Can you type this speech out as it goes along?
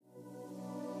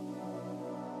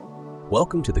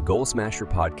Welcome to the Goal Smasher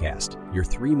Podcast, your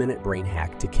 3-minute brain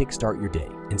hack to kickstart your day,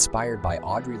 inspired by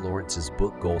Audrey Lawrence's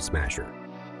book Goal Smasher.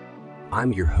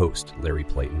 I'm your host, Larry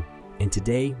Playton, and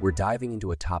today we're diving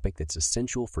into a topic that's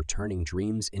essential for turning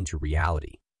dreams into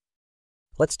reality.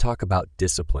 Let's talk about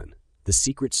discipline, the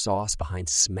secret sauce behind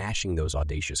smashing those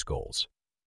audacious goals.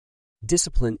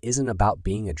 Discipline isn't about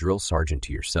being a drill sergeant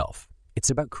to yourself. It's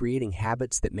about creating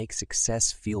habits that make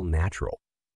success feel natural.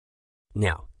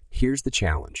 Now, here's the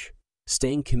challenge.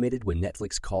 Staying committed when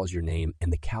Netflix calls your name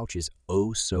and the couch is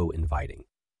oh so inviting.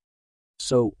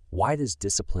 So, why does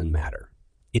discipline matter?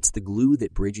 It's the glue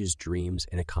that bridges dreams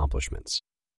and accomplishments.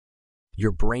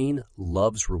 Your brain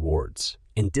loves rewards,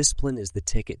 and discipline is the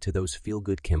ticket to those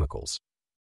feel-good chemicals.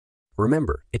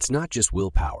 Remember, it's not just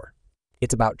willpower.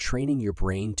 It's about training your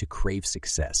brain to crave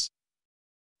success.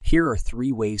 Here are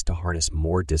 3 ways to harness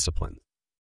more discipline.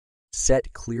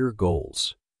 Set clear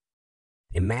goals.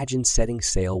 Imagine setting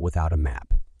sail without a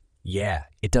map. Yeah,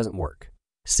 it doesn't work.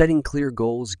 Setting clear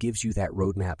goals gives you that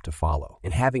roadmap to follow,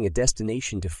 and having a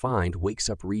destination defined wakes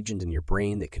up regions in your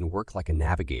brain that can work like a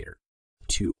navigator.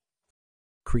 2.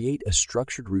 Create a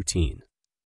structured routine.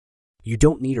 You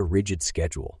don't need a rigid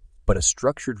schedule, but a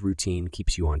structured routine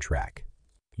keeps you on track.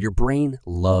 Your brain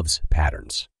loves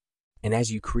patterns, and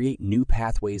as you create new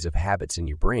pathways of habits in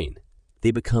your brain,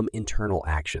 they become internal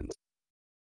actions.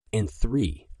 And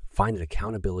 3. Find an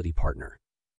accountability partner.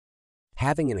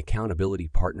 Having an accountability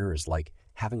partner is like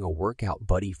having a workout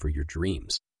buddy for your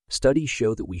dreams. Studies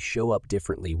show that we show up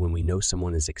differently when we know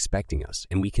someone is expecting us,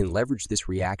 and we can leverage this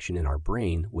reaction in our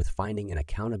brain with finding an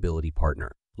accountability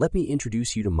partner. Let me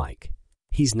introduce you to Mike.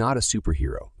 He's not a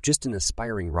superhero, just an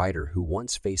aspiring writer who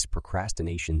once faced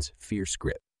procrastination's fierce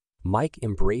grip. Mike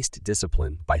embraced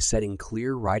discipline by setting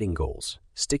clear writing goals,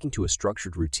 sticking to a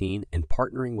structured routine, and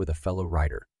partnering with a fellow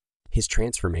writer. His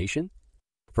transformation?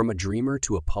 From a dreamer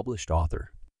to a published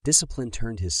author, discipline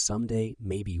turned his someday,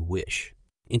 maybe wish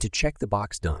into check the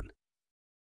box done.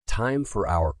 Time for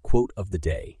our quote of the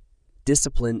day.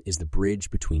 Discipline is the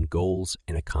bridge between goals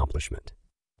and accomplishment.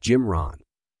 Jim Rohn.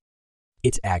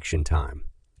 It's action time.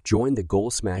 Join the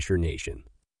Goal Smasher Nation.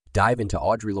 Dive into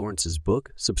Audrey Lawrence's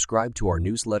book, subscribe to our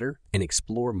newsletter, and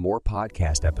explore more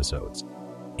podcast episodes.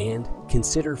 And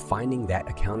consider finding that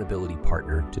accountability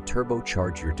partner to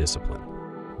turbocharge your discipline.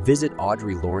 Visit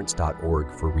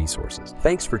audreylawrence.org for resources.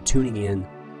 Thanks for tuning in.